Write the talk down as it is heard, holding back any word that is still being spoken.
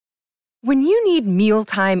When you need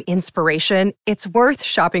mealtime inspiration, it's worth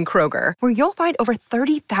shopping Kroger, where you'll find over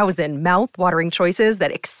 30,000 mouth-watering choices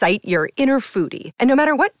that excite your inner foodie. And no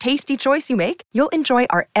matter what tasty choice you make, you'll enjoy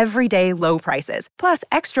our everyday low prices, plus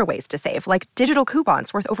extra ways to save, like digital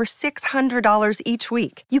coupons worth over $600 each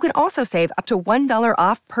week. You can also save up to $1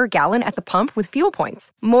 off per gallon at the pump with fuel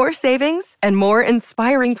points. More savings and more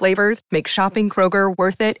inspiring flavors make shopping Kroger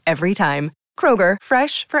worth it every time. Kroger,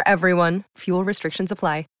 fresh for everyone. Fuel restrictions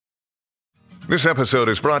apply. This episode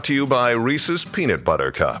is brought to you by Reese's Peanut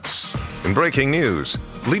Butter Cups. In breaking news,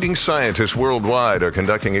 leading scientists worldwide are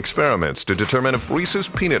conducting experiments to determine if Reese's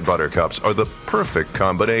Peanut Butter Cups are the perfect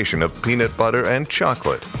combination of peanut butter and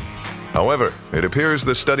chocolate. However, it appears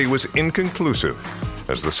the study was inconclusive,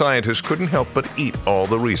 as the scientists couldn't help but eat all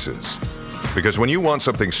the Reese's. Because when you want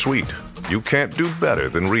something sweet, you can't do better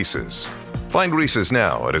than Reese's. Find Reese's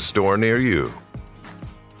now at a store near you.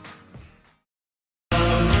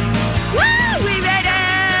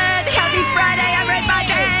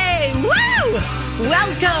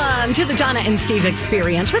 Welcome to the Donna and Steve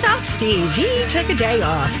Experience. Without Steve, he took a day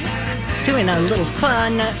off doing a little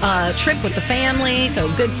fun trip with the family.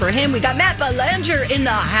 So good for him. We got Matt Belanger in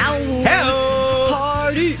the house. Hello.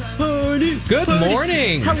 Party. Good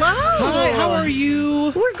morning. Hello. Hi, how are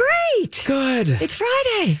you? We're great. Good. It's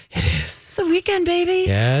Friday. It is. It's the weekend, baby.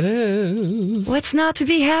 Yeah, it is. What's not to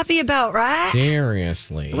be happy about, right?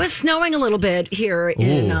 Seriously. It was snowing a little bit here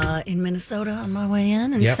in Minnesota on my way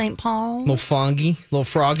in St. Paul. A little foggy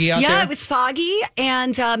out there. Yeah, it was foggy.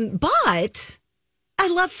 And, but I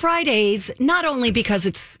love Fridays, not only because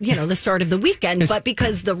it's, the start of the weekend, but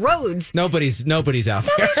because the roads. Nobody's out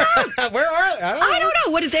there. Where are they? I don't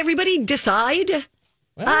know. What does everybody decide?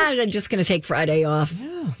 Well, I'm just going to take Friday off.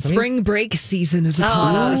 Yeah, Spring break season is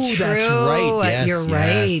upon us. True. That's right. Yes, You're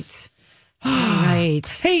yes. right.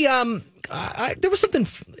 Hey, there was something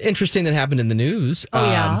interesting that happened in the news. Oh,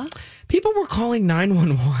 yeah? People were calling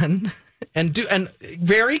 911 and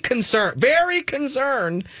very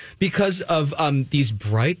concerned because of these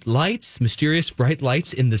mysterious bright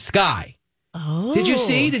lights in the sky. Oh. Did you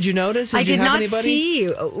see? Did you notice? I did not anybody?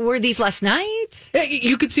 see. Were these last night?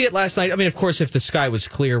 You could see it last night. I mean, of course, if the sky was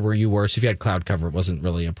clear where you were, so if you had cloud cover, it wasn't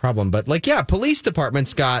really a problem. But police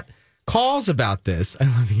departments got calls about this. I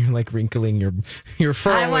love you. You're like wrinkling your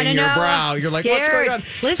furrowing your brow. You're like, what's going on?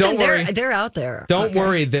 Listen, Don't worry. They're out there. Don't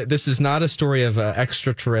worry. That this is not a story of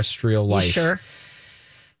extraterrestrial life. You sure?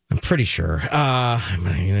 I'm pretty sure. Are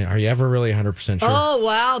you ever really 100% sure? Oh,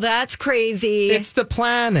 wow. That's crazy. It's the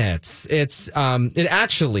planets. It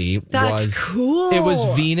actually That's was cool. It was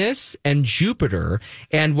Venus and Jupiter.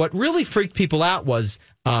 And what really freaked people out was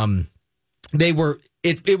they're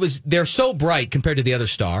so bright compared to the other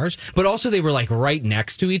stars, but also they were like right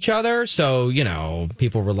next to each other. So,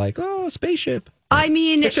 people were like, oh, a spaceship. I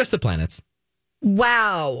mean, it's just the planets.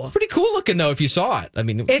 Wow. Pretty cool looking though if you saw it. I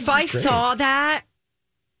mean, if I saw that,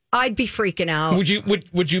 I'd be freaking out. Would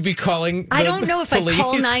you be calling I don't know if police? I'd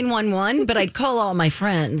call 911, but I'd call all my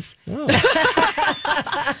friends. Oh.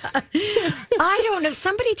 I don't know.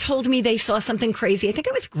 Somebody told me they saw something crazy. I think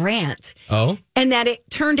it was Grant. Oh. And that it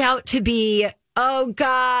turned out to be, oh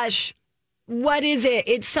gosh, what is it?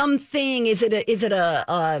 It's something. Is it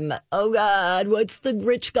a oh God, what's the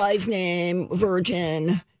rich guy's name?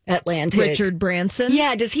 Virgin Atlantic. Richard Branson?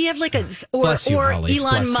 Yeah, does he have like or Holly.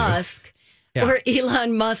 Elon Musk? Yeah. Or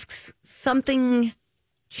Elon Musk's something.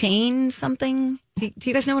 Do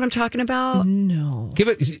you guys know what I'm talking about? No.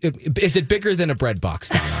 Is it bigger than a bread box,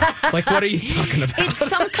 Donna? Like, what are you talking about? It's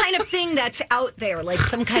some kind of thing that's out there, like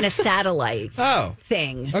some kind of satellite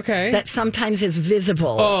thing. Okay. That sometimes is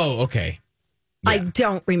visible. Oh, okay. Yeah. I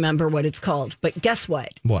don't remember what it's called, but guess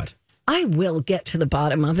what? What? I will get to the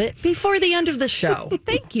bottom of it before the end of the show.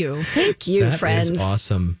 Thank you. Thank you, That friends. is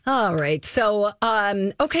awesome. All right. So,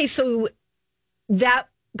 so that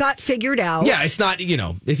got figured out. Yeah, it's not,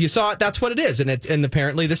 if you saw it, that's what it is. And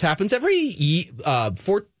apparently this happens every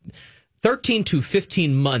 13 to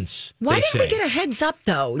 15 months. Why didn't we get a heads up,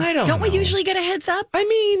 though? I don't know. we usually get a heads up? I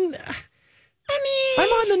mean, I'm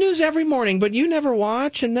on the news every morning, but you never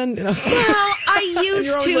watch. And then, well, I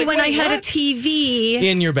used to like, when I had what? a TV.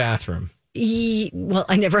 In your bathroom. Well,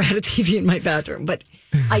 I never had a TV in my bathroom, but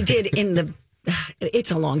I did in the.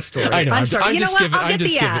 It's a long story. I know. I'm sorry. I'm you know just what? giving- I'll I'm get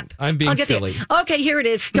just the giving- app. I'm being I'll get silly. Okay, here it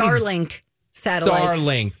is. Starlink satellites.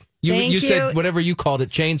 Starlink. You said whatever you called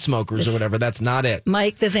it, chain smokers or whatever. That's not it.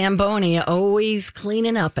 Mike the Zamboni always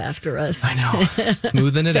cleaning up after us. I know.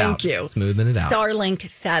 Smoothing it out. Thank you. Smoothing it out. Starlink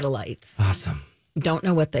satellites. Awesome. Don't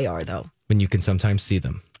know what they are, though. When you can sometimes see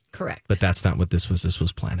them. Correct. But that's not what this was. This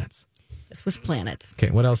was planets. This was planets. Okay,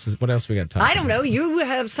 what else we got to talk I don't know. You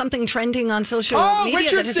have something trending on social media.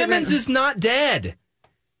 Richard Simmons is not dead.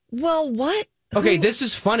 Well, what? Okay, this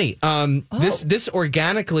is funny. This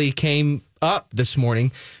organically came up this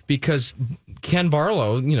morning because Ken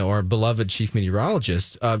Barlow, our beloved chief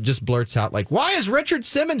meteorologist, just blurts out like, "Why is Richard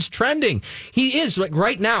Simmons trending?" He is like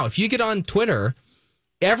right now. If you get on Twitter,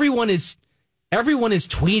 everyone is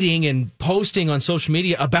tweeting and posting on social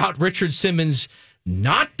media about Richard Simmons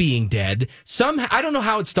not being dead. I don't know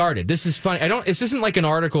how it started. This is funny. This isn't like an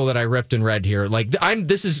article that I ripped and read here. Like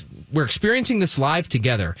we're experiencing this live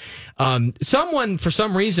together. Someone for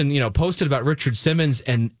some reason, posted about Richard Simmons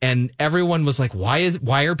and everyone was like,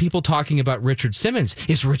 why are people talking about Richard Simmons?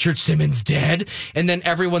 Is Richard Simmons dead? And then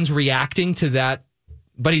everyone's reacting to that,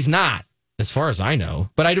 but he's not. As far as I know.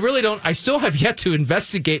 But I still have yet to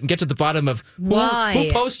investigate and get to the bottom of who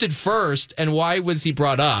posted first and why was he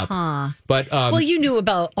brought up. Huh. But well, you knew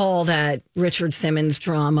about all that Richard Simmons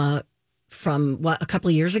drama from a couple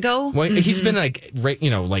of years ago? Well, he's been like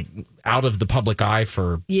out of the public eye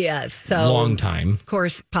for a long time. Of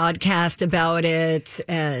course, podcast about it,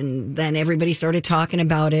 and then everybody started talking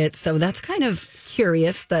about it. So that's kind of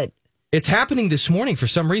curious that it's happening this morning for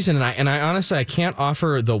some reason, and I honestly I can't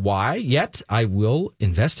offer the why yet. I will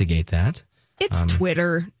investigate that. It's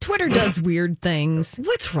Twitter. Twitter does weird things.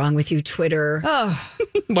 What's wrong with you, Twitter? Oh,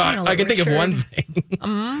 well, I can think of one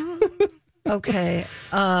thing. Okay.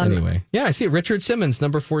 Anyway, yeah, I see Richard Simmons,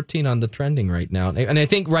 number 14 on the trending right now, and I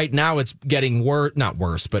think right now it's getting not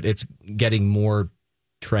worse, but it's getting more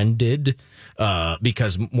trended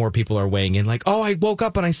because more people are weighing in like, oh, I woke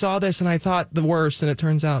up and I saw this and I thought the worst, and it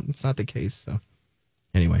turns out it's not the case. So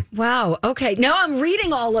anyway. Wow. Okay. Now I'm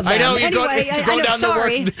reading all of them. I know.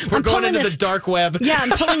 We're going into the dark web. Yeah,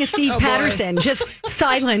 I'm pulling a Steve Patterson. Just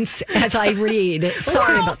silence as I read.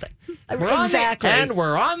 Sorry about that. Exactly. And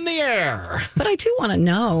we're on the air. But I do want to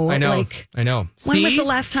know. I know. When was the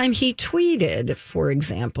last time he tweeted, for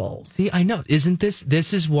example? See, I know. Isn't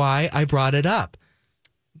this is why I brought it up.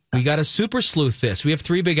 We got to super sleuth this. We have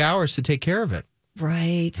 3 big hours to take care of it.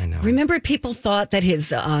 Right. I know. Remember, people thought that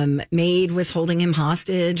his maid was holding him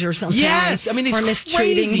hostage or something. Yes, I mean, these or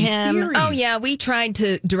mistreating him. Theories. Oh yeah, we tried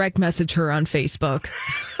to direct message her on Facebook.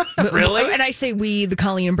 Really? And I say we, the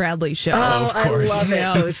Colleen and Bradley show. Oh, of course. I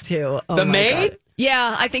love it. Those two. Oh, the maid? God.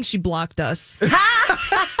 Yeah, I think she blocked us.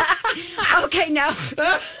 Okay, now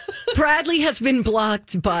Bradley has been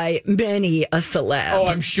blocked by many a celeb. Oh,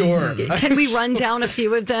 I'm sure. Can we run down a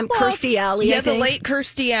few of them? Kirstie Alley, Yeah, I think. the late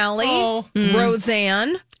Kirstie Alley, Oh.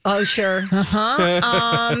 Roseanne. Oh, sure.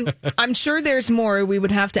 I'm sure there's more. We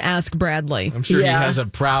would have to ask Bradley. I'm sure Yeah. he has a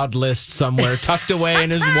proud list somewhere tucked away in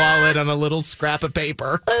his wallet on a little scrap of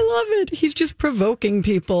paper. I love it. He's just provoking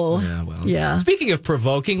people. Yeah, well. Yeah. Speaking of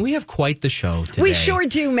provoking, we have quite the show today. We sure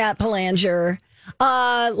do, Matt Belanger.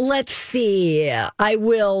 Let's see. I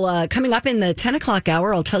will, coming up in the 10 o'clock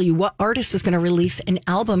hour, I'll tell you what artist is going to release an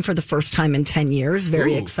album for the first time in 10 years.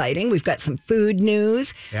 Very exciting. We've got some food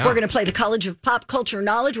news. Yeah. We're going to play the College of Pop Culture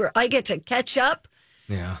Knowledge where I get to catch up.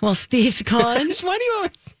 Yeah. Well, Steve's gone. Why do you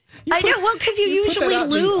always... I know. Well, because you usually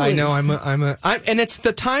lose. I know. And it's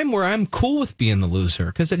the time where I'm cool with being the loser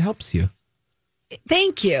because it helps you.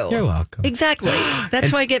 Thank you. You're welcome. Exactly.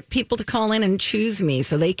 That's why I get people to call in and choose me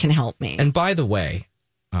so they can help me. And by the way,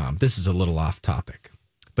 this is a little off topic,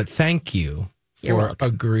 but thank you for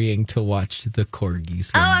agreeing to watch the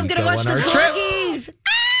corgis. When I'm going to watch the corgis.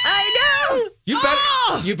 I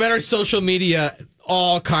know. You better social media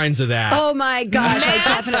all kinds of that. Oh my gosh, I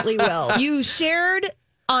definitely will. You shared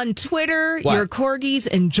on Twitter What? your corgis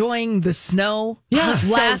enjoying the snow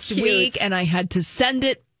last So cute. week, and I had to send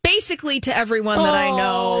it basically to everyone that I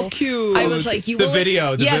know. Cute. I was like, the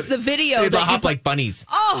video. The video. They that hop you- like bunnies.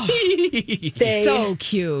 Oh, so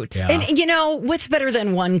cute. Yeah. And you know, what's better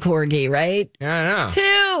than one corgi, right? Yeah, I know.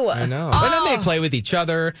 Two. I know. And then they play with each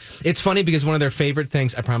other. It's funny because one of their favorite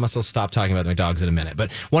things, I promise I'll stop talking about my dogs in a minute,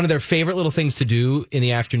 but one of their favorite little things to do in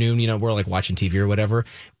the afternoon, we're like watching TV or whatever,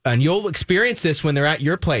 and you'll experience this when they're at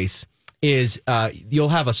your place, is you'll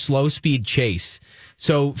have a slow speed chase.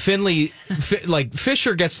 So Finley,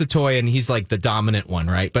 Fisher gets the toy and he's like the dominant one,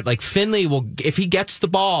 right? But like Finley will, if he gets the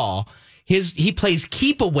ball, he plays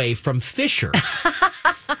keep away from Fisher.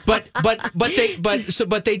 but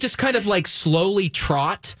they just kind of like slowly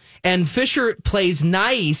trot, And Fisher plays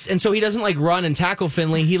nice, and so he doesn't like run and tackle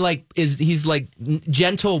Finley. He's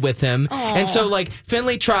gentle with him, and so like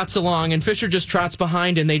Finley trots along, and Fisher just trots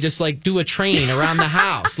behind, and they just like do a train around the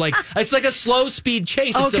house. Like it's like a slow speed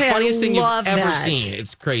chase. It's the funniest thing you've ever seen.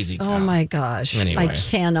 It's crazy. Oh my gosh! Anyway. I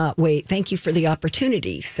cannot wait. Thank you for the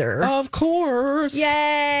opportunity, sir. Of course.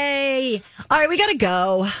 Yay! All right, we got to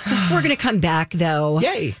go. We're going to come back though.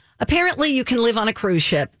 Yay! Apparently, you can live on a cruise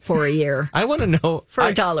ship for a year. I want to know for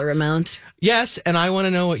a dollar amount. Yes, and I want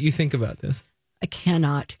to know what you think about this. I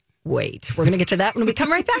cannot wait. We're going to get to that when we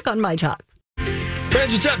come right back on My Talk.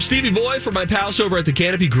 Friends, what's up? Stevie Boy for my pals over at the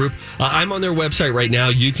Canopy Group. I'm on their website right now.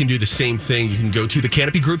 You can do the same thing. You can go to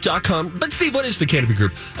thecanopygroup.com. But Steve, what is the Canopy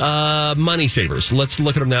Group? Money savers. Let's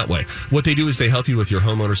look at them that way. What they do is they help you with your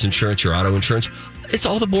homeowner's insurance, your auto insurance. It's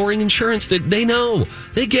all the boring insurance that they know.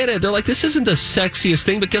 They get it. They're like, this isn't the sexiest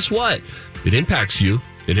thing, but guess what? It impacts you.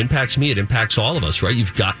 It impacts me. It impacts all of us, right?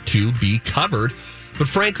 You've got to be covered. But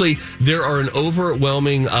frankly, there are an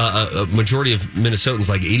overwhelming majority of Minnesotans,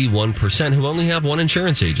 like 81%, who only have one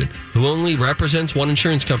insurance agent, who only represents one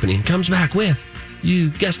insurance company and comes back with, you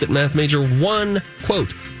guessed it, math major, one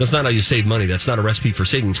quote. That's not how you save money. That's not a recipe for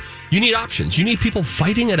savings. You need options. You need people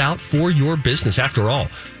fighting it out for your business. After all,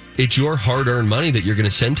 it's your hard-earned money that you're going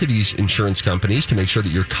to send to these insurance companies to make sure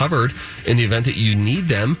that you're covered in the event that you need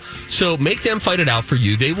them. So make them fight it out for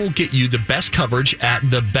you. They will get you the best coverage at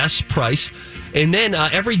the best price. And then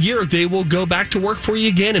every year they will go back to work for you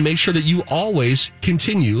again and make sure that you always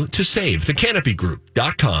continue to save.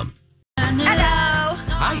 TheCanopyGroup.com. Hello.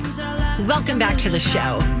 Hi. Welcome back to the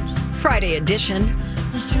show. Friday edition.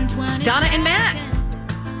 Donna and Matt.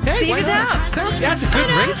 Hey, Steve is out. That's a good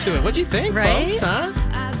ring to it. What'd you think, right? Folks, huh?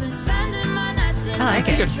 I like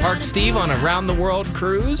You it. could park Steve on a round-the-world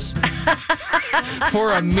cruise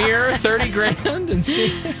for a mere $30,000 and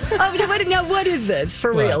see. Now what is this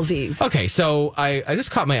for realsies? Okay, so I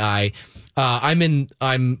just caught my eye. I'm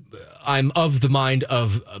of the mind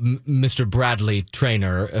of Mr. Bradley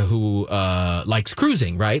Trainer, who likes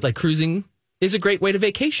cruising, right? Like cruising is a great way to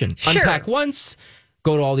vacation. Sure. Unpack once,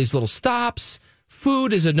 go to all these little stops.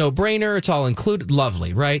 Food is a no-brainer. It's all included.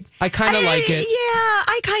 Lovely, right? I kind of like it. Yeah,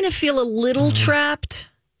 I kind of feel a little trapped.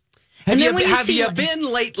 Have And you then when you been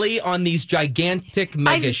lately on these gigantic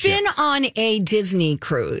mega I've ships? been on a Disney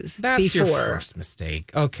cruise That's before. your first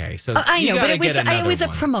mistake. Okay, so I know, but it it was a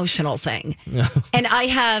promotional thing, and I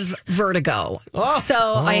have vertigo,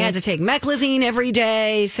 so I had to take meclizine every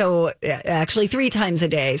day. So actually 3 times a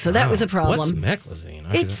day. So that was a problem. What's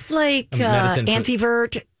meclizine? It's like a medicine for-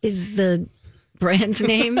 Antivert is the brand's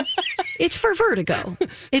name. It's for vertigo.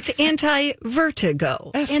 It's anti-vertigo.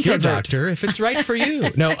 Ask your doctor if it's right for you.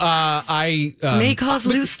 No, I may cause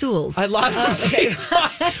loose stools. I love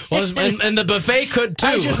and the buffet could too.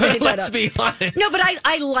 I just made that Let's up. be honest. No, but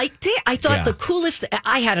I liked it. I thought the coolest.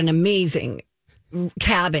 I had an amazing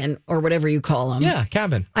cabin or whatever you call them. Yeah,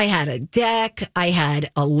 cabin. I had a deck. I had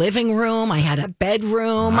a living room. I had a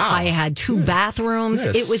bedroom. Wow. I had 2 bathrooms.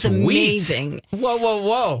 That is It was sweet. amazing.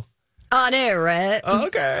 Whoa. On air, right?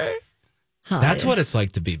 Okay. That's what it's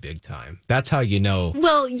like to be big time. That's how you know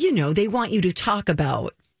Well, they want you to talk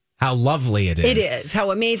about. how lovely it is. It is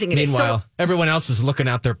how amazing it is. Meanwhile, everyone else is looking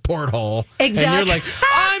out their porthole. Exactly. And you're like,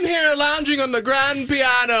 I'm here lounging on the grand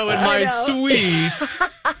piano in my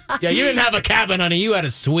suite. Yeah, you didn't have a cabin, honey. You had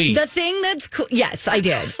a suite. The thing that's cool. Yes, I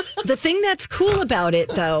did. The thing that's cool about it,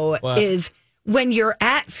 though, is when you're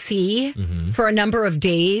at sea for a number of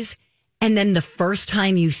days, and then the first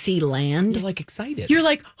time you see land, You're like excited. you're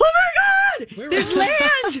like, oh my God, there's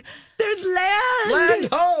land. There's land. land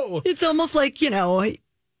ho. It's almost like,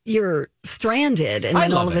 you're stranded, and I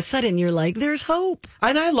then all love of a it. sudden you're like, there's hope.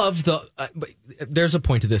 And I love there's a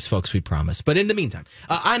point to this, folks, we promise. But in the meantime,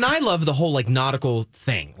 and I love the whole like nautical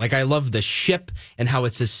thing. Like I love the ship and how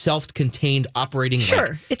it's a self-contained operating,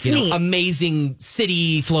 Sure, it's neat. amazing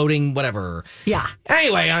city floating, whatever. Yeah.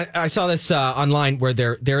 Anyway, I saw this online where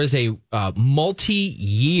there is a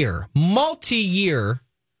multi-year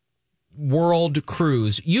world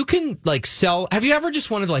cruise. You can like sell. Have you ever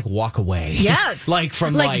just wanted to like walk away? Yes. like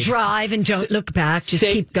from like drive and don't look back. Just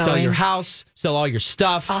keep going. Sell your house, sell all your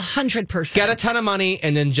stuff. 100%. Get a ton of money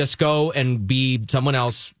and then just go and be someone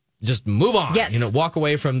else. Just move on. Yes. Walk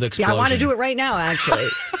away from the explosion. Yeah, I want to do it right now, actually.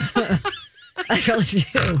 I really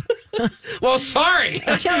do. Well, sorry.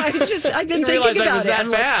 No, I've been Didn't realize thinking I about was it. that I'm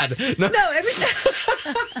like, bad. No, no,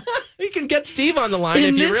 everything. you can get Steve on the line In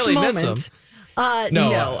if you this really miss him. moment,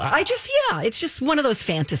 No, it's just one of those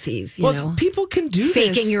fantasies, you Well, know. people can do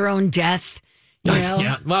Faking this. your own death, you know.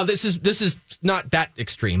 Yeah. Well, this is not that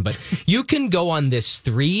extreme, but you can go on this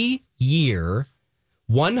 3-year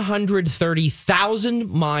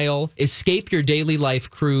 130,000-mile escape your daily life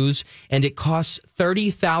cruise, and it costs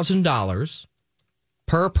 $30,000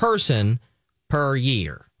 per person per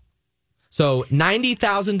year. So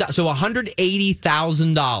 $90,000, so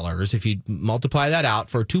 $180,000 if you multiply that out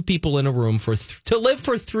for two people in a room to live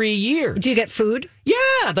for 3 years. Do you get food?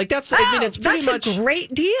 Yeah, like that's. I mean, it's pretty much a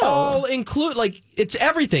great deal. All include, like it's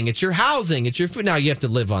everything. It's your housing. It's your food. Now you have to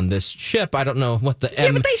live on this ship. I don't know what the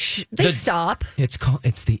but they stop. It's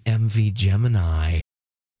the MV Gemini.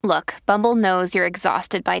 Look, Bumble knows you're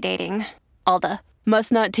exhausted by dating. All the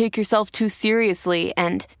must not take yourself too seriously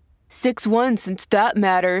and 6'1" since that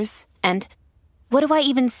matters. And what do I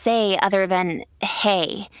even say other than,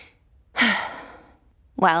 hey?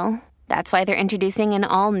 Well, that's why they're introducing an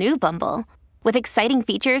all-new Bumble with exciting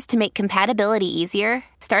features to make compatibility easier,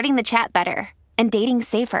 starting the chat better, and dating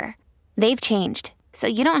safer. They've changed, so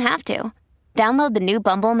you don't have to. Download the new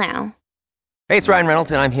Bumble now. Hey, it's Ryan Reynolds,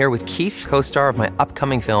 and I'm here with Keith, co-star of my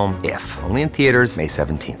upcoming film, If, only in theaters May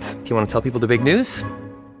 17th. Do you want to tell people the big news?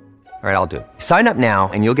 All right, I'll do it. Sign up now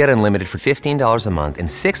and you'll get unlimited for $15 a month and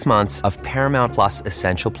 6 months of Paramount Plus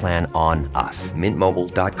Essential Plan on us.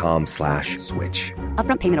 MintMobile.com/switch.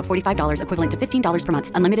 Upfront payment of $45 equivalent to $15 per month.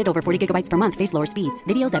 Unlimited over 40 gigabytes per month. Face lower speeds.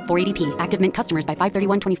 Videos at 480p. Active Mint customers by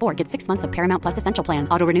 531.24 get 6 months of Paramount Plus Essential Plan.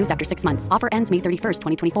 Auto renews after 6 months. Offer ends May 31st,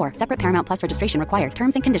 2024. Separate Paramount Plus registration required.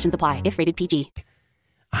 Terms and conditions apply if rated PG.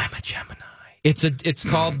 I'm a Gemini. It's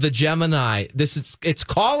called the Gemini. It's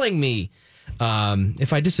calling me.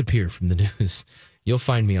 If I disappear from the news, you'll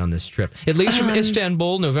find me on this trip. It leaves from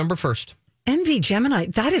Istanbul, November 1st. MV Gemini,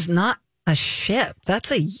 that is not a ship.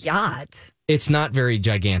 That's a yacht. It's not very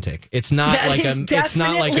gigantic. It's not That like is a. It's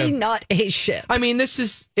not like a. Not a ship. I mean,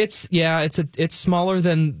 it's smaller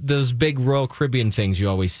than those big Royal Caribbean things you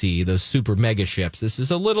always see. Those super mega ships. This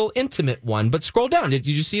is a little intimate one. But scroll down. Did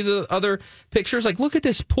you see the other pictures? Like, look at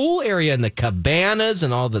this pool area and the cabanas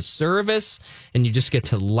and all the service, and you just get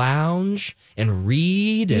to lounge and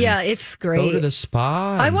read. And it's great. Go to the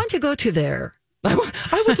spa. I want to go to there.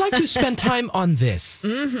 I would like to spend time on this.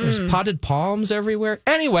 Mm-hmm. There's potted palms everywhere.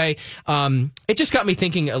 Anyway, it just got me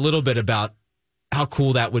thinking a little bit about how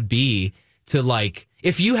cool that would be to, like,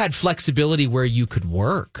 if you had flexibility where you could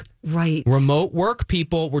work. Right. Remote work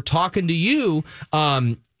people, we're talking to you.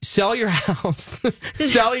 Sell your house,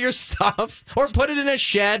 sell your stuff, or put it in a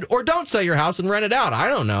shed, or don't sell your house and rent it out. I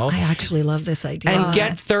don't know. I actually love this idea. And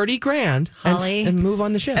get $30,000 Holly, and move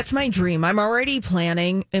on the ship. That's my dream. I'm already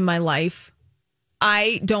planning in my life.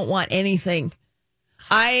 I don't want anything.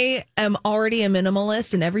 I am already a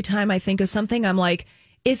minimalist, and every time I think of something, I'm like,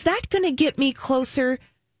 is that going to get me closer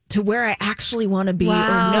to where I actually want to be?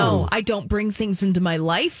 Wow. Or no, I don't bring things into my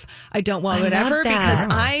life. I don't want whatever, because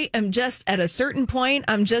I am just at a certain point,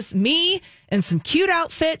 I'm just me and some cute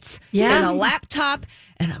outfits and a laptop,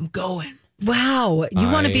 and I'm going. Wow. You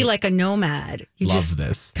want to be like a nomad. You love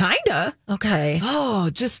this. Kinda. Okay.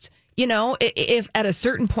 Oh, just... You know, if at a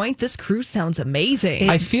certain point, this cruise sounds amazing.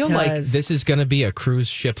 I feel like this is going to be a cruise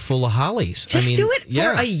ship full of Hollies. Just do it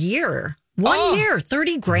for a year. 1 year,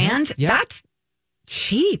 $30,000. Yeah. That's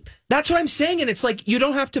cheap. That's what I'm saying. And it's like, you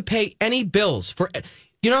don't have to pay any bills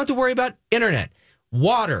you don't have to worry about internet,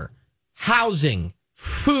 water, housing,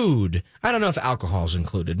 food. I don't know if alcohol is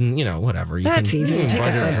included, and whatever. That's easy.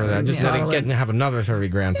 Budget for that. Just have another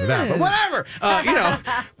 $30,000 for that. But whatever.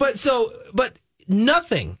 But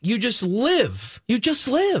nothing. You just live.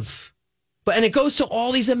 And it goes to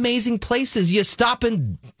all these amazing places. You stop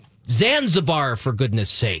in Zanzibar, for goodness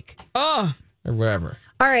sake. Or wherever.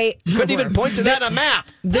 All right. Couldn't even point to that on a map.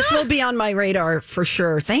 This will be on my radar for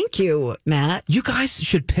sure. Thank you, Matt. You guys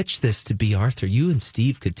should pitch this to B. Arthur. You and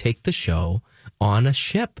Steve could take the show on a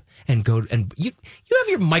ship and go, and you have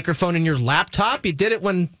your microphone and your laptop. You did it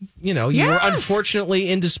when you were unfortunately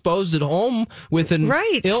indisposed at home with an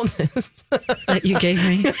illness that you gave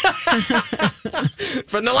me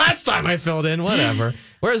from the last time I filled in. Whatever.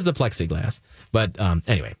 Where's the plexiglass? But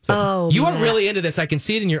anyway, so you are really into this. I can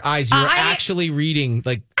see it in your eyes. You are actually reading.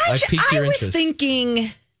 Like, I piqued your interest.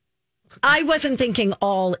 I wasn't thinking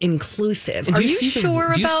all inclusive. Are you sure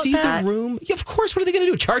about that? Do you see the room? Yeah, of course. What are they going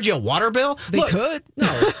to do? Charge you a water bill? They could.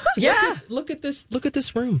 No. Yeah. Look at this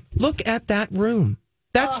room. Look at that room.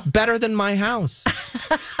 That's better than my house.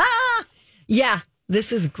 Yeah.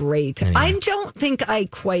 This is great. Anyway. I don't think I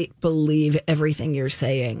quite believe everything you're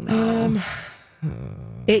saying, though.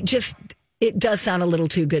 It does sound a little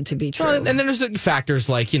too good to be true. Well, and then there's factors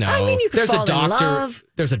like, you could there's fall a doctor. In love.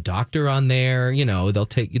 There's a doctor on there. They'll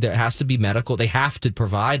take. There has to be medical. They have to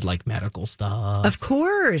provide like medical stuff. Of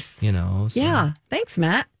course. So. Yeah. Thanks,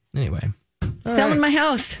 Matt. Anyway, Selling my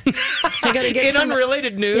house. I got to get in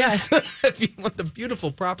unrelated news. Yeah. If you want the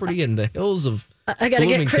beautiful property in the hills of I got to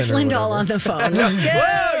get Chris Lindahl on the phone. Let's go.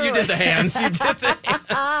 Whoa, you did the hands. You did the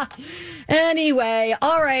hands. Anyway,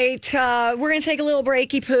 all right. We're going to take a little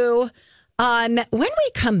breaky poo. When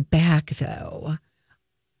we come back, though,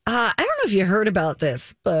 I don't know if you heard about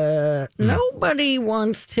this, but nobody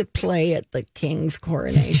wants to play at the King's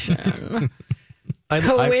coronation.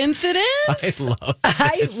 Coincidence? I love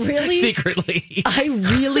this. Secretly. I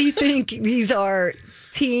really think these are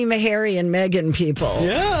Team Harry and Meghan people.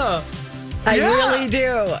 Yeah. I really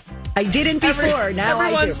do. I didn't before. Now I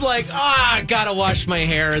do. Everyone's like, I gotta wash my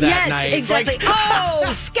hair that night. Yes, exactly. Like,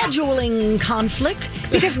 scheduling conflict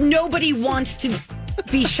because nobody wants to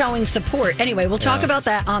be showing support. Anyway, we'll talk about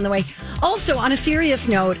that on the way. Also, on a serious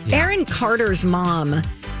note, Aaron Carter's mom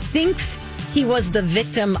thinks he was the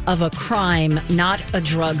victim of a crime, not a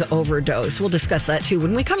drug overdose. We'll discuss that too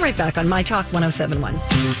when we come right back on My Talk 107.1.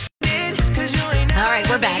 All right,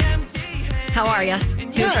 we're back. How are you?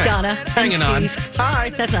 It's Donna. Hanging on. Hi.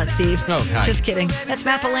 That's not Steve. Oh, hi. Just kidding. That's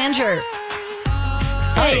Matt Belanger.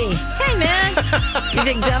 Hey. Hey, man. You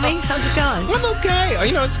big dummy. How's it going? I'm okay.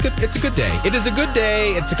 You know, it's good. It's a good day. It is a good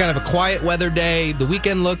day. It's a kind of a quiet weather day. The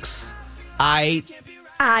weekend looks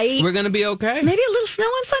we're going to be okay. Maybe a little snow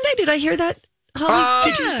on Sunday. Did I hear that?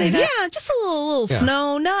 Holly, did you say that? Yeah, just a little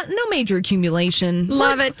snow. No major accumulation.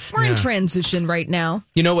 Love it. We're in transition right now.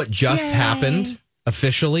 You know what just happened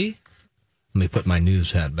officially? Let me put my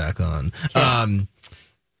news hat back on. Okay.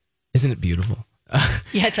 Isn't it beautiful?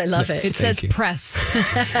 Yes, I love it. It says press.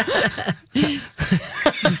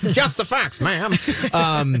 Just the facts, ma'am.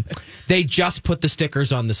 They just put the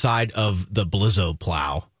stickers on the side of the Blizzo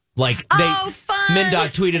plow. Like fun. MnDOT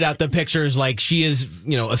tweeted out the pictures like she is,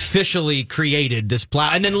 officially created this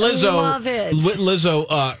plow. And then Lizzo love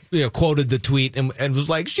it. Quoted the tweet and was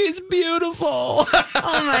like, she's beautiful.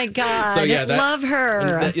 Oh my God. So love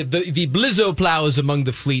her. The Blizzo plow is among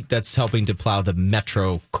the fleet that's helping to plow the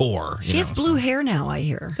Metro core. She has blue hair now, I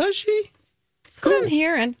hear. Does she? That's what I'm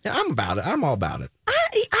hearing. Yeah, I'm about it. I'm all about it.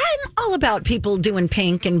 I'm all about people doing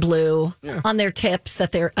pink and blue on their tips,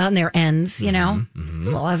 on their ends,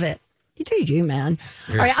 Love it. You do you, man.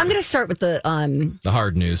 Seriously. All right, I'm going to start with the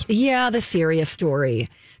hard news. Yeah, the serious story.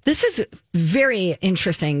 This is very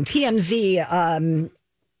interesting. TMZ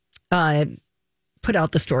put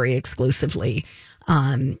out the story exclusively.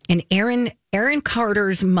 And Aaron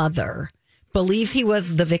Carter's mother believes he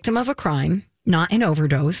was the victim of a crime, not an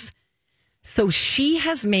overdose. So she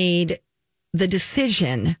has made the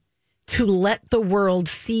decision to let the world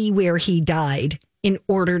see where he died in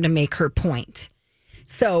order to make her point.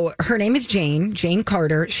 So her name is Jane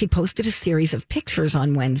Carter. She posted a series of pictures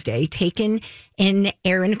on Wednesday taken in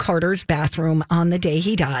Aaron Carter's bathroom on the day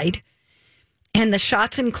he died. And the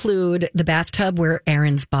shots include the bathtub where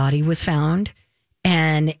Aaron's body was found.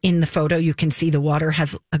 And in the photo, you can see the water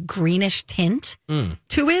has a greenish tint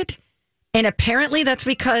to it. And apparently that's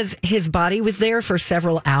because his body was there for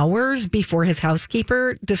several hours before his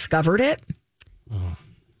housekeeper discovered it. Oh.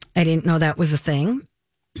 I didn't know that was a thing.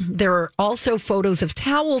 There are also photos of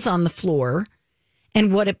towels on the floor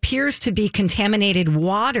and what appears to be contaminated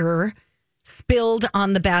water spilled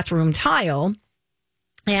on the bathroom tile.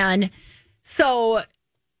 And so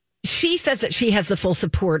she says that she has the full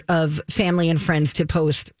support of family and friends to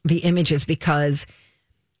post the images because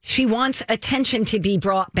she wants attention to be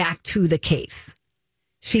brought back to the case.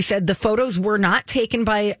 She said the photos were not taken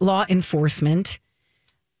by law enforcement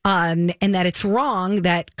and that it's wrong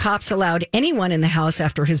that cops allowed anyone in the house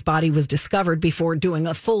after his body was discovered before doing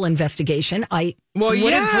a full investigation. I would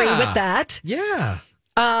agree with that. Yeah.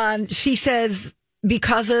 She says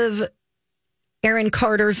because of Aaron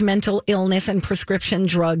Carter's mental illness and prescription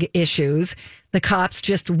drug issues, the cops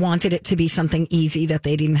just wanted it to be something easy that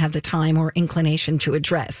they didn't have the time or inclination to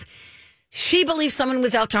address. She believes someone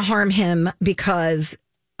was out to harm him because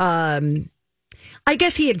I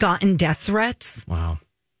guess he had gotten death threats. Wow.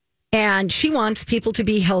 And she wants people to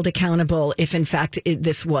be held accountable if, in fact,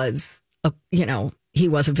 this was, he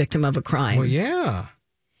was a victim of a crime. Well, yeah.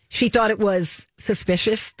 She thought it was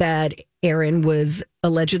suspicious that Aaron was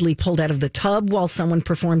allegedly pulled out of the tub while someone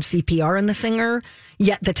performed CPR on the singer,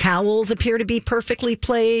 yet the towels appear to be perfectly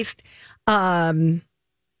placed. Weird.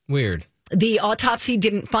 The autopsy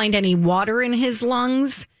didn't find any water in his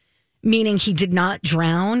lungs, meaning he did not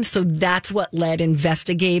drown. So that's what led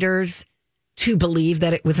investigators to believe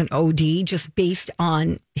that it was an OD just based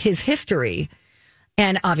on his history.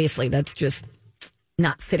 And obviously that's just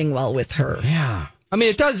not sitting well with her. Yeah. I mean,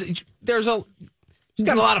 it does. She's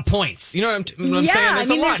got a lot of points. You know what I'm saying? There's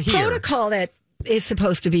a lot there's here. protocol that is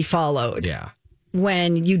supposed to be followed. Yeah.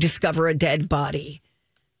 when you discover a dead body.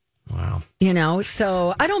 Wow.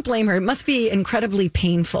 So I don't blame her. It must be incredibly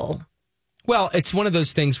painful. Well, it's one of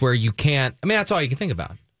those things where you can't, that's all you can think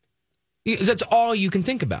about. That's all you can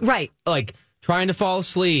think about. Right. Like trying to fall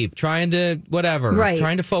asleep, trying to whatever,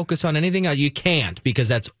 trying to focus on anything else. You can't, because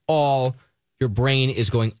that's all your brain is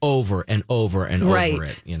going over and over and over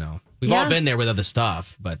it. We've all been there with other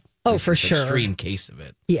stuff, but for sure. Extreme case of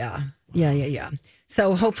it. Yeah.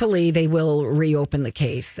 So hopefully they will reopen the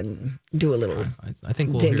case and do a little I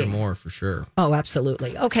think we'll digging. hear more for sure. Oh,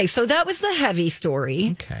 absolutely. Okay, so that was the heavy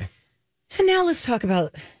story. Okay. And now let's talk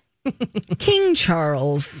about King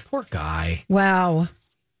Charles. Poor guy. Wow.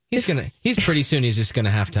 He's pretty soon he's just gonna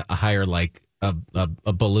have to hire like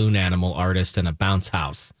a balloon animal artist and a bounce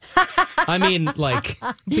house. Be kind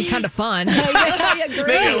of fun. I agree.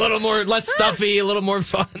 Maybe a little more less stuffy, a little more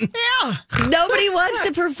fun. Yeah. Nobody wants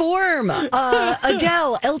to perform.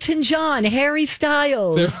 Adele, Elton John, Harry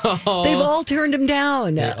Styles. They've all turned him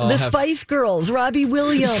down. The Spice Girls, Robbie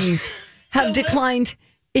Williams have declined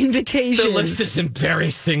invitations. The list is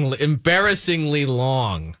embarrassingly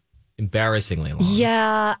long. Embarrassingly long.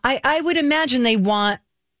 Yeah, I would imagine they want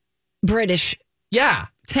British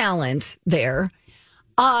talent there.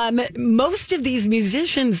 Most of these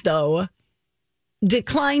musicians, though,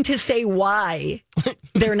 decline to say why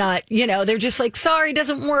they're not, they're just like, sorry,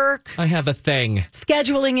 doesn't work. I have a thing.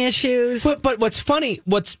 Scheduling issues. But what's funny,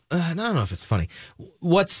 I don't know if it's funny.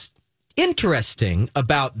 What's interesting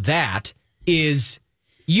about that is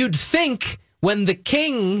you'd think when the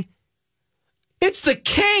king, it's the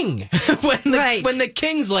king. When the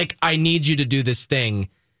king's like, I need you to do this thing.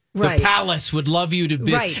 Right. The palace would love you to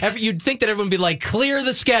be. Right. You'd think that everyone would be like, clear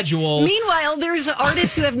the schedule. Meanwhile, there's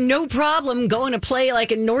artists who have no problem going to play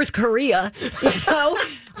like in North Korea,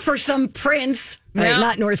 for some prince. Yeah.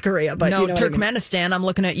 Not North Korea, but Turkmenistan. I'm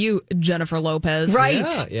looking at you, Jennifer Lopez.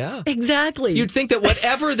 Right. Yeah. Exactly. You'd think that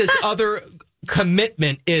whatever this other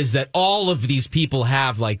commitment is that all of these people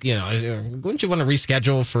have, wouldn't you want to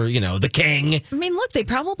reschedule for, the king? Look, they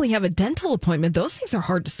probably have a dental appointment. Those things are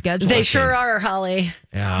hard to schedule. They sure are, Holly.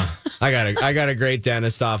 Yeah. I got a great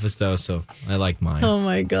dentist office, though, so I like mine. Oh,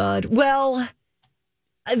 my God. Well,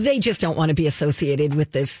 they just don't want to be associated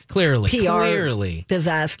with this PR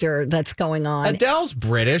disaster that's going on. Adele's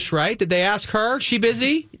British, right? Did they ask her? She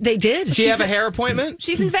busy? They did. Did she have a hair appointment?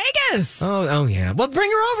 She's in Vegas. Oh, yeah. Well, bring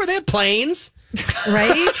her over. They have planes.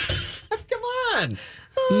 Right? Come on.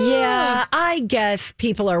 Yeah, I guess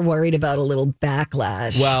people are worried about a little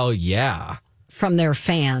backlash. Well, yeah. From their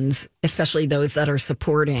fans, especially those that are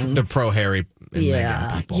supporting the pro Harry and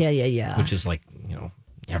Meghan people. Yeah. Which is like,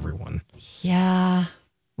 everyone. Yeah.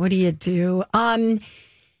 What do you do?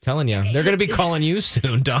 Telling you, they're going to be calling you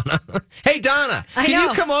soon, Donna. Hey, Donna, can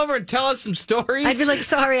you come over and tell us some stories? I'd be like,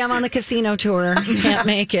 sorry, I'm on the casino tour. Can't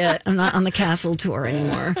make it. I'm not on the castle tour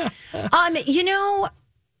anymore.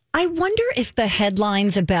 I wonder if the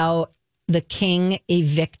headlines about the king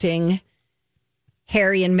evicting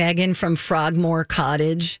Harry and Meghan from Frogmore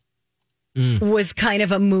Cottage was kind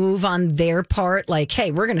of a move on their part. Like, hey,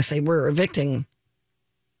 we're going to say we're evicting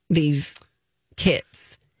these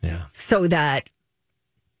kids. Yeah. So that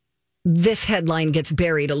this headline gets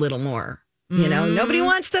buried a little more. Nobody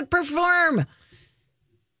wants to perform.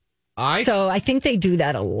 So I think they do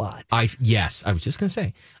that a lot. Yes, I was just going to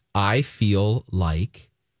say, I feel like,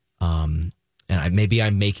 and maybe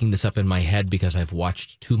I'm making this up in my head because I've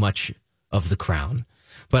watched too much of The Crown,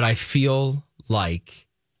 but I feel like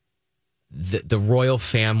the royal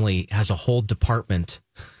family has a whole department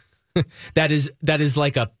that is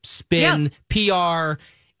like a spin PR.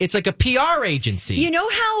 It's like a PR agency. You know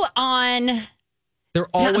how on they're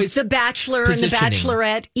always The Bachelor and The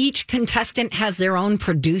Bachelorette, each contestant has their own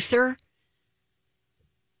producer?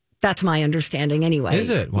 That's my understanding anyway.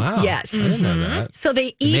 Is it? Wow. Yes. I didn't know that. So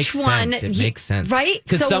they each one. It makes sense. Right?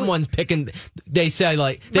 Because so, someone's picking, they say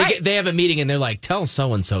like, they have a meeting and they're like, tell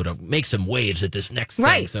so-and-so to make some waves at this next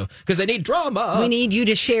thing. So, because they need drama. We need you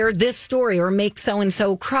to share this story or make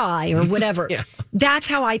so-and-so cry or whatever. That's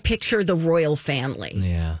how I picture the royal family.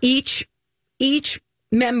 Yeah. Each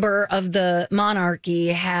member of the monarchy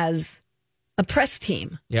has a press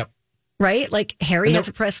team. Yep. Right? Like Harry has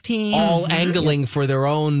a press team. All angling for their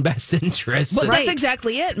own best interests. But that's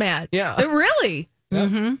exactly it, Matt. Yeah. Really. Yeah.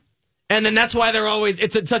 Mm-hmm. And then that's why they're always,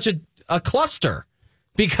 it's such a cluster.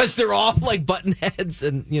 Because they're all like button heads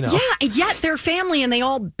and, Yeah, and yet they're family and they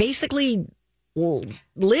all basically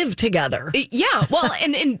live together. Yeah. Well,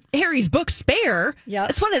 and in Harry's book, Spare,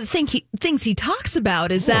 that's one of the things he talks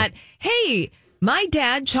about is that, hey, my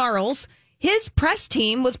dad, Charles, his press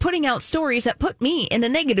team was putting out stories that put me in a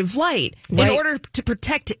negative light in order to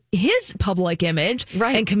protect his public image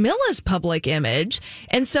and Camilla's public image.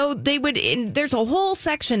 And so they would, there's a whole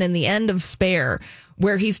section in the end of Spare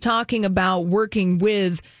where he's talking about working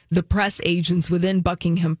with the press agents within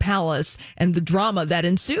Buckingham Palace and the drama that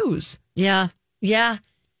ensues. Yeah. Yeah.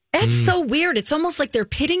 It's so weird. It's almost like they're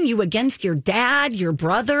pitting you against your dad, your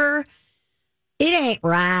brother. It ain't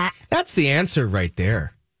right. That's the answer right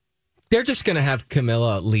there. They're just going to have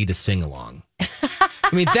Camilla lead a sing-along. I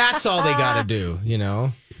mean, that's all they got to do, you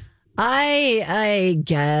know? I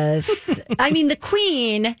guess. I mean, the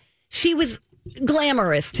Queen, she was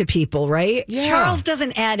glamorous to people, right? Yeah. Charles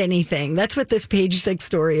doesn't add anything. That's what this Page 6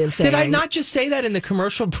 story is saying. Did I not just say that in the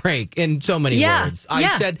commercial break in so many words? I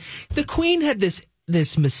said the Queen had this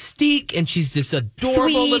mystique, and she's this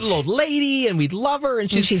adorable little old lady, and we love her,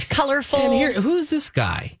 and she's colorful. And here, who's this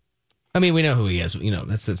guy? I mean, we know who he is. You know,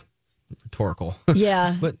 that's a rhetorical.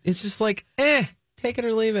 Yeah. But it's just like, take it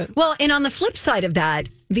or leave it. Well, and on the flip side of that,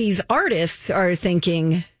 these artists are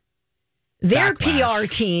thinking, their PR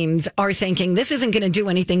teams are thinking, this isn't going to do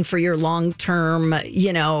anything for your long-term,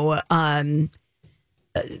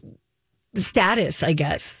 status, I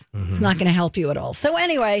guess. Mm-hmm. It's not going to help you at all. So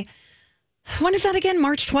anyway, when is that again?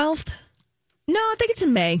 March 12th? No, I think it's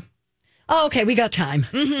in May. Oh, okay. We got time.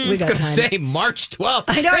 Mm-hmm. We got time. Say March 12th.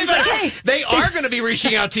 I know. Hey. They are going to be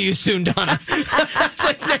reaching out to you soon, Donna. It's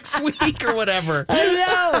like next week or whatever.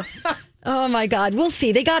 I know. Oh, my God. We'll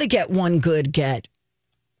see. They got to get one good get.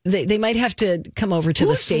 They might have to come over to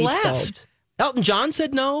the States, left? Though. Elton John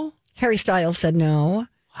said no. Harry Styles said no.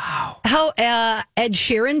 Wow. How Ed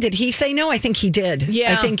Sheeran, did he say no? I think he did.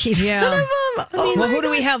 Yeah. I think he's one of them. Well, who do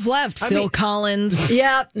we have left? Phil Collins.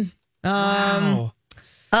 Yep. Wow.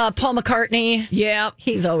 Paul McCartney. Yeah.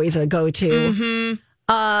 He's always a go-to.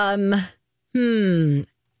 Mm-hmm.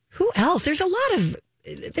 Who else? There's a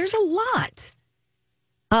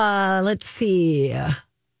lot. Let's see.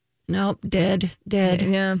 Nope. Dead.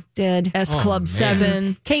 Yeah. Dead. S Club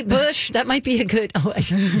 7. Kate Bush. That might be a good. Oh,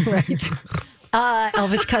 right.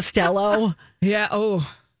 Elvis Costello. Yeah. Oh,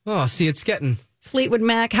 see, it's getting Fleetwood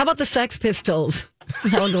Mac. How about the Sex Pistols?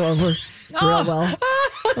 That'll go over real well.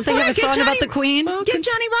 Don't they have a song about the Queen? Get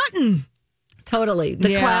Johnny Rotten. Totally.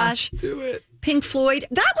 The Clash. Do it. Pink Floyd.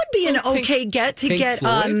 That would be an okay get to get.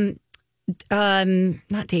 Floyd?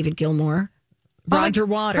 Not David Gilmour. Roger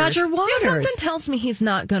Waters. Roger Waters. Yeah, something tells me he's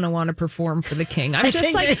not going to want to perform for the King. I'm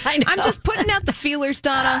just putting out the feelers,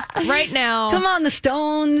 Donna, right now. Come on, the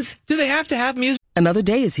Stones. Do they have to have music? Another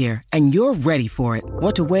day is here, and you're ready for it.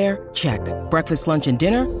 What to wear? Check. Breakfast, lunch, and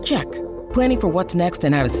dinner? Check. Planning for what's next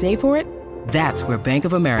and how to save for it? That's where Bank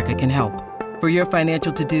of America can help. For your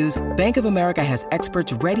financial to-dos, Bank of America has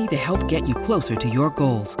experts ready to help get you closer to your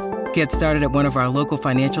goals. Get started at one of our local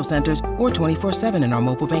financial centers or 24/7 in our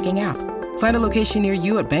mobile banking app. Find a location near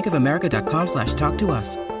you at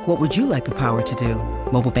bankofamerica.com/talktous. What would you like the power to do?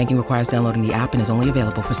 Mobile banking requires downloading the app and is only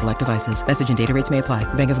available for select devices. Message and data rates may apply.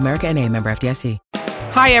 Bank of America NA, member FDIC.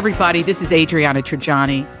 Hi, everybody. This is Adriana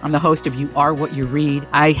Trajani. I'm the host of You Are What You Read.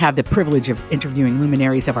 I have the privilege of interviewing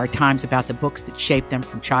luminaries of our times about the books that shaped them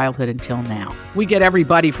from childhood until now. We get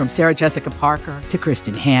everybody from Sarah Jessica Parker to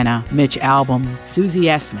Kristen Hanna, Mitch Albom, Susie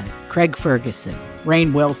Essman, Craig Ferguson,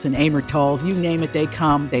 Rainn Wilson, Amor Tolls, you name it, they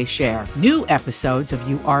come, they share. New episodes of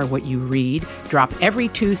You Are What You Read drop every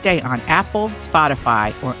Tuesday on Apple,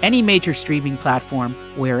 Spotify, or any major streaming platform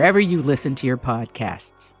wherever you listen to your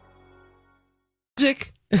podcasts.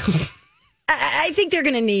 Music. I think they're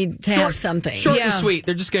going to need to have something. Short and sweet.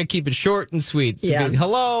 They're just going to keep it short and sweet. So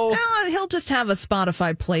hello. He'll just have a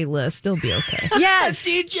Spotify playlist. He'll be okay. Yes.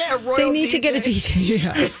 DJ, they need to get a DJ.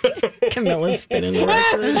 Yeah. Camilla's spinning the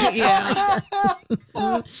records. Yeah.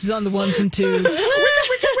 She's on the ones and twos.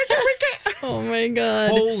 Oh, my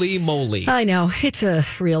God. Holy moly. I know. It's a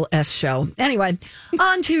real S show. Anyway,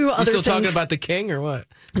 on to other things. You still talking about the King or what?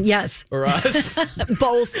 Yes. Or us?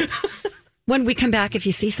 Both. When we come back, if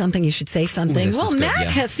you see something, you should say something. Well, Matt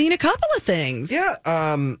has seen a couple of things. Yeah.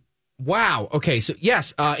 Wow. Okay. So,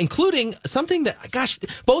 yes, including something that, gosh,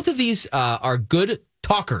 both of these are good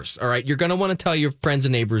talkers. All right. You're going to want to tell your friends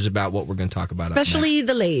and neighbors about what we're going to talk about. Especially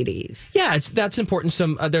the ladies. Yeah, that's important.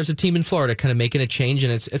 There's a team in Florida kind of making a change,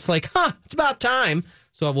 and it's like, it's about time.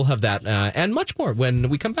 So we'll have that and much more when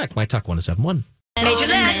we come back. My Talk 107.1. Made you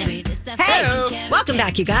listen. Hey, welcome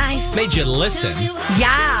back, you guys. Made you listen.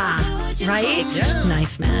 Yeah. Right? Yeah.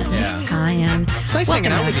 Nice, man. Nice tie-in. It's nice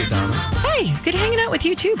hanging out with you, Donna. Hey, good hanging out with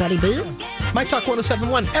you too, buddy boo. My Talk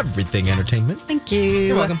 107.1, everything entertainment. Thank you.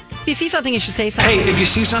 You're welcome. If you see something, you should say something. Hey, if you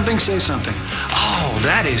see something, say something. Oh,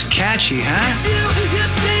 that is catchy, huh?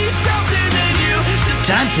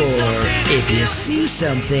 Time for If You See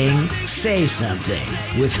Something, Say Something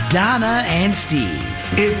with Donna and Steve.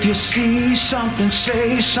 If you see something,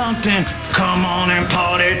 say something. Come on and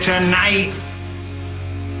party tonight.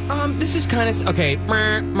 This is kind of okay.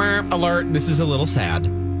 Alert! This is a little sad.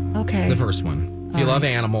 Okay. The first one. If you love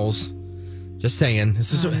animals, just saying.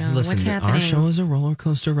 This is listen. What's happening? Our show is a roller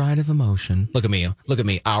coaster ride of emotion. Look at me. Look at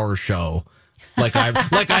me. Our show. Like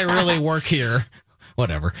I really work here.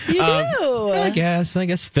 Whatever. You do. I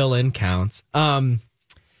guess fill in counts.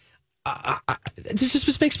 This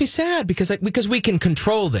just makes me sad because we can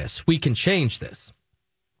control this. We can change this.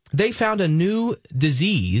 They found a new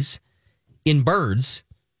disease in birds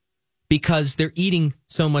because they're eating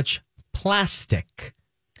so much plastic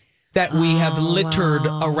that we have littered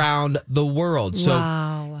around the world.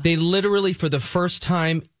 So they literally, for the first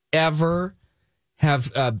time ever,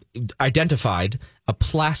 have identified a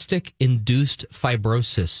plastic-induced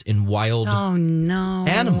fibrosis in wild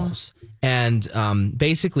animals. And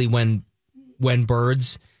basically, when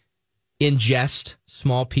birds ingest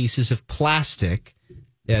small pieces of plastic,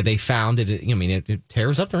 they found it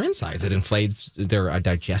tears up their insides. It inflates their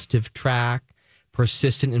digestive tract.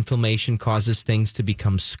 Persistent inflammation causes things to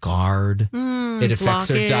become scarred. It affects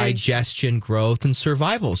their digestion, growth, and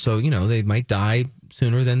survival. So, they might die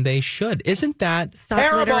sooner than they should. Isn't that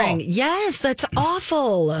terrible? Littering. Yes, that's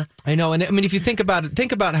awful. I know. And I mean, if you think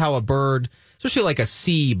about how a bird, especially like a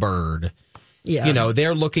sea bird,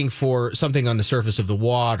 they're looking for something on the surface of the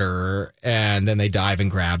water, and then they dive and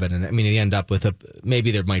grab it. And I mean, they end up with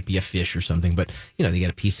maybe there might be a fish or something, but they get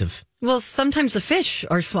a piece of. Well, sometimes the fish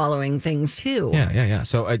are swallowing things too. Yeah.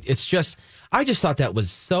 So it's just, I just thought that was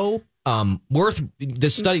so worth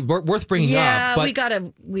this study, worth bringing up. But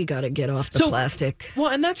we gotta get off the plastic. Well,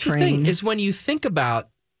 and that's train. The thing is when you think about,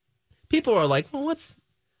 people are like, well,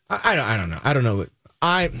 I don't know.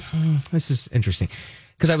 This is interesting.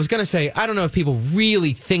 Because I was going to say, I don't know if people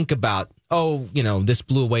really think about, this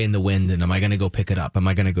blew away in the wind, and am I going to go pick it up? Am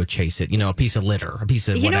I going to go chase it? A piece of litter, a piece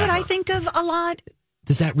of whatever. You know what I think of a lot?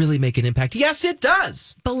 Does that really make an impact? Yes, it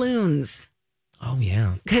does. Balloons. Oh,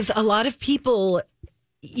 yeah. Because a lot of people,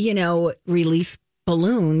 release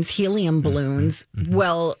balloons, helium balloons. Mm-hmm.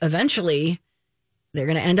 Well, eventually, they're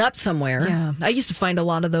going to end up somewhere. Yeah. I used to find a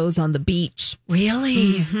lot of those on the beach.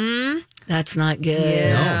 Really? Mm-hmm. That's not good.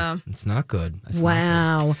 Yeah. No, it's not good.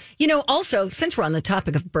 Wow. Not good. Also, since we're on the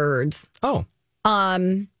topic of birds. Oh. Are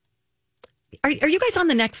you guys on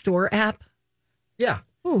the Nextdoor app? Yeah.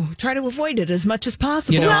 Ooh, try to avoid it as much as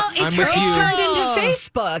possible. It's turned into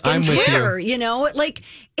Facebook and Twitter,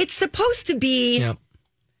 it's supposed to be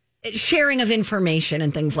sharing of information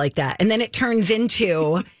and things like that. And then it turns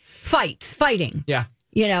into fighting. Yeah.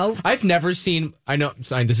 I've never seen, I know,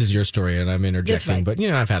 this is your story and I'm interjecting, but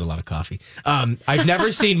I've had a lot of coffee. I've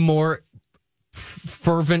never seen more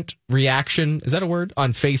fervent reaction. Is that a word? On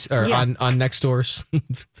on Nextdoor's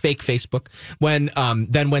fake Facebook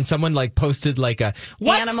than when someone posted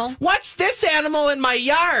animal. What's this animal in my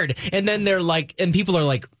yard? And then they're and people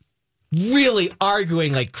are really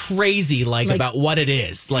arguing like crazy, about what it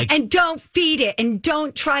is. And don't feed it and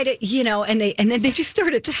don't try to, and then they just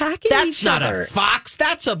start attacking That's each not other. a fox.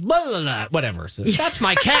 That's a blah, blah, blah, whatever. So that's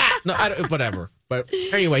my cat. No, whatever. But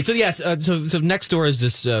anyway, so yes, so Nextdoor is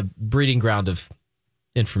this breeding ground of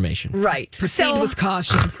information. Right. Proceed with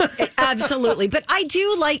caution. Absolutely. But I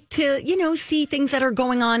do like to, see things that are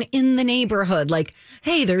going on in the neighborhood. Like,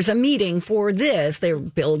 hey, there's a meeting for this. They're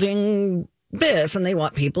building this and they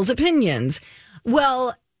want people's opinions.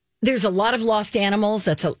 Well, there's a lot of lost animals.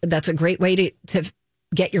 That's a great way to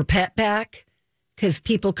get your pet back because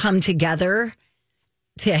people come together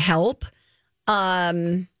to help.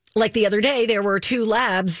 Like the other day, there were two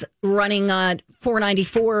labs running on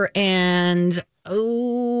 494 and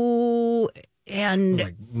France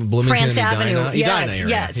Avenue.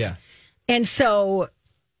 Yes. Yeah. And so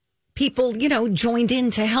people, joined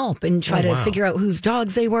in to help and try to figure out whose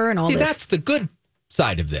dogs they were and all this. That's the good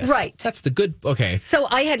side of this. Right. That's the good, okay. So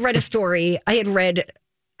I had read a story.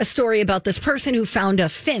 About this person who found a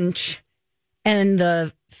finch and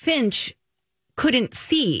the finch couldn't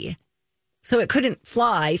see. So it couldn't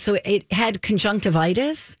fly. So it had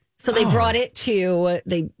conjunctivitis. So they brought it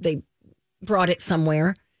they brought it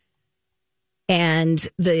somewhere. And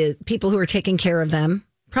the people who were taking care of them,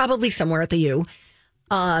 probably somewhere at the U,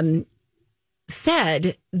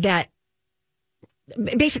 said that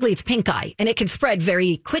basically it's pink eye and it can spread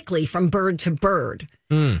very quickly from bird to bird.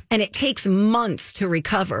 And it takes months to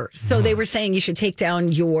recover. So they were saying you should take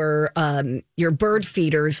down your bird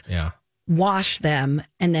feeders, wash them,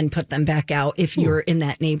 and then put them back out if you're in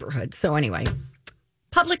that neighborhood. So anyway,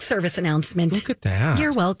 public service announcement. Look at that.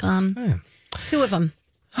 You're welcome. Yeah. 2 of them.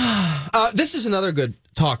 This is another good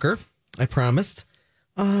talker, I promised.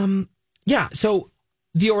 So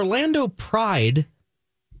the Orlando Pride,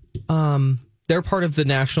 they're part of the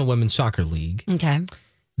National Women's Soccer League. Okay.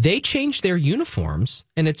 They changed their uniforms,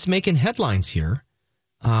 and it's making headlines here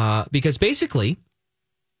because basically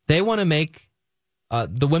they want to make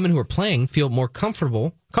the women who are playing feel more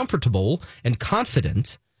comfortable and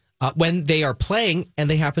confident when they are playing and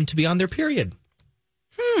they happen to be on their period.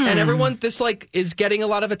 And everyone, is getting a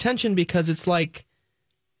lot of attention because it's like...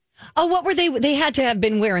 Oh, what were they? They had to have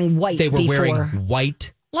been wearing white They were before. wearing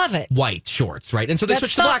white. Love it. White shorts, right? And so they That's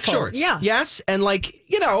switched to black thoughtful. shorts. Yeah. Yes. And what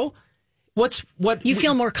you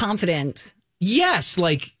feel more confident. Yes.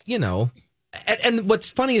 And what's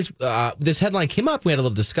funny is this headline came up. We had a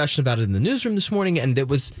little discussion about it in the newsroom this morning. And it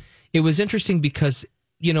was interesting because,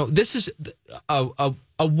 this is a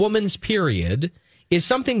woman's period is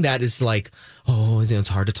something that is like, it's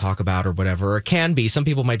hard to talk about or whatever. Or it can be. Some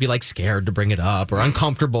people might be scared to bring it up or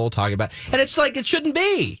uncomfortable talking about it. And it's it shouldn't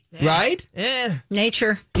be, right? Yeah.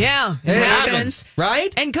 Nature. Yeah. It happens,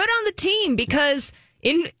 right? And good on the team because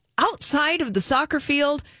outside of the soccer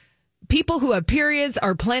field, people who have periods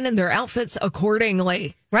are planning their outfits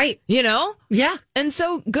accordingly. Right. Yeah. And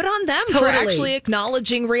so good on them for actually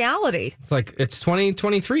acknowledging reality. It's it's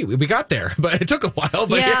 2023. We got there, but it took a while.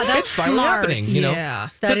 But it's finally happening. Yeah,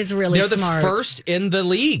 that is really they're smart. They're the first in the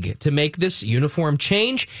league to make this uniform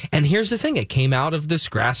change. And here's the thing: it came out of this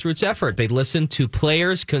grassroots effort. They listened to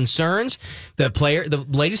players' concerns. The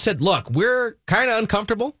lady said, "Look, we're kind of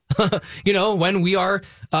uncomfortable, when we are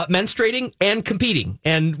menstruating and competing,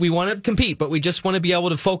 and we want to compete, but we just want to be able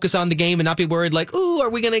to focus on the game and not be worried. Are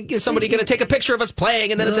we is somebody going to take a picture of us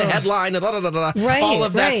playing and then it's a headline and blah, blah, blah, blah. Right, all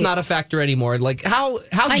of that's not a factor anymore. How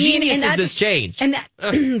genius is this change? And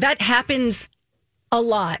that happens a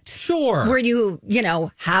lot. Sure. Where you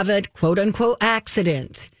have a quote unquote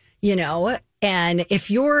accident, and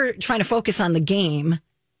if you're trying to focus on the game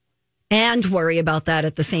and worry about that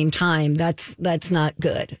at the same time, that's not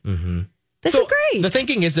good. Mm-hmm. This is great. The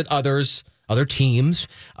thinking is that other teams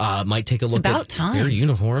might take a look at their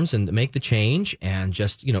uniforms and make the change and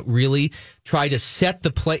just, really try to set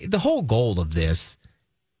the play. The whole goal of this,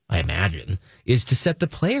 I imagine, is to set the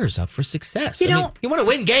players up for success. You want to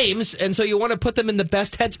win games, and so you want to put them in the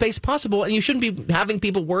best headspace possible, and you shouldn't be having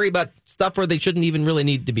people worry about stuff where they shouldn't even really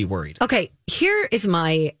need to be worried. Okay, here is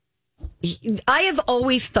I have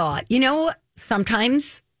always thought,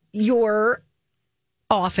 sometimes your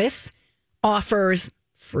office offers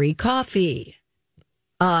free coffee.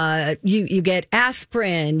 You get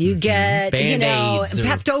aspirin, you get Band-Aids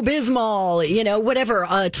Pepto-Bismol,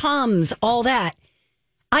 whatever, Tums, all that.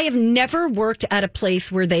 I have never worked at a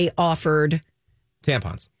place where they offered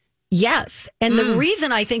tampons. Yes, and the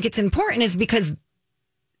reason I think it's important is because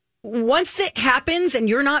once it happens and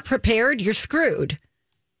you're not prepared, you're screwed.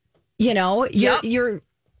 You've got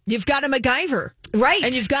a MacGyver, right,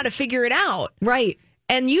 and you've got to figure it out, right,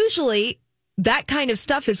 and usually that kind of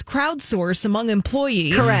stuff is crowdsourced among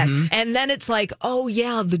employees. Correct. And then it's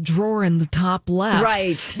the drawer in the top left.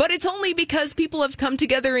 Right. But it's only because people have come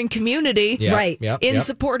together in community in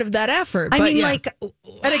support of that effort.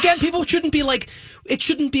 And again, people shouldn't be it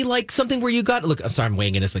shouldn't be something where you got, look, I'm sorry, I'm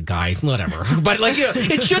weighing in as the guy, whatever. But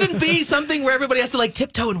it shouldn't be something where everybody has to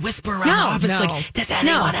tiptoe and whisper around the office. Does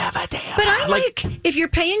anyone have a tampon? But I if you're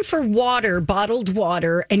paying for water, bottled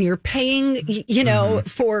water, and you're paying,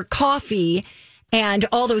 for coffee and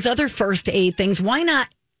all those other first aid things, why not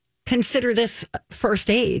consider this first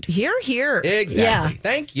aid? Here. Exactly. Yeah.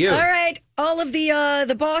 Thank you. All right. All of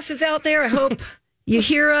the bosses out there, I hope you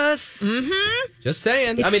hear us. Mm-hmm. Just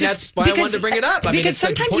saying. That's why I wanted to bring it up. Because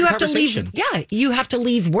sometimes you have to leave. Yeah, you have to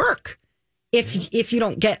leave work if you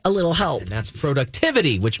don't get a little help. And that's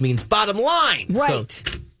productivity, which means bottom line. Right.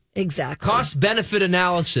 So, exactly. Cost benefit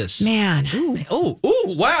analysis. Man. Ooh,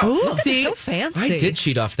 wow. Ooh, see, so fancy. I did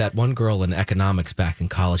cheat off that one girl in economics back in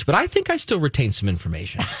college, but I think I still retain some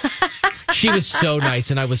information. She was so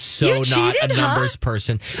nice, and I was so not a numbers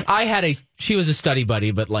person. She was a study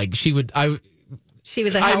buddy, but she was a helper.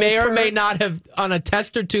 I may or may not have on a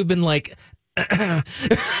test or two been help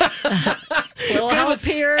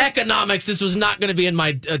here. Economics. This was not going to be in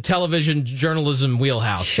my television journalism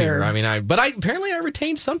wheelhouse. Sure. Here. But apparently I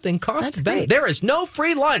retained something. Cost benefit. There is no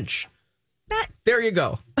free lunch. There you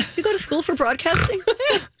go. Did you go to school for broadcasting?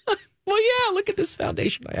 Well, yeah, look at this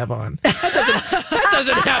foundation I have on. That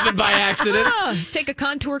doesn't happen by accident. Take a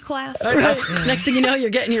contour class. Right. Next thing you know, you're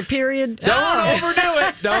getting your period.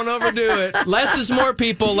 Don't overdo it. Less is more,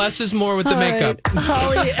 people. Less is more with the makeup.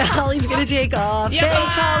 Right. Holly's going to take off. Yeah,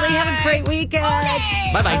 Thanks, Holly. Have a great weekend.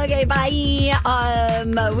 Okay. Bye-bye. Okay,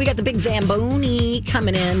 bye. We got the big Zamboni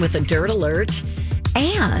coming in with a dirt alert.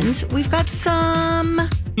 And we've got some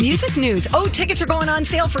music news. Oh, tickets are going on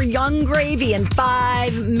sale for Young Gravy in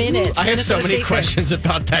 5 minutes. I have so Minnesota many State questions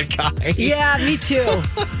about that guy. Fair. Yeah, me too.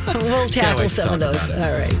 We'll tackle some of those. All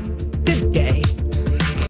right. Good day.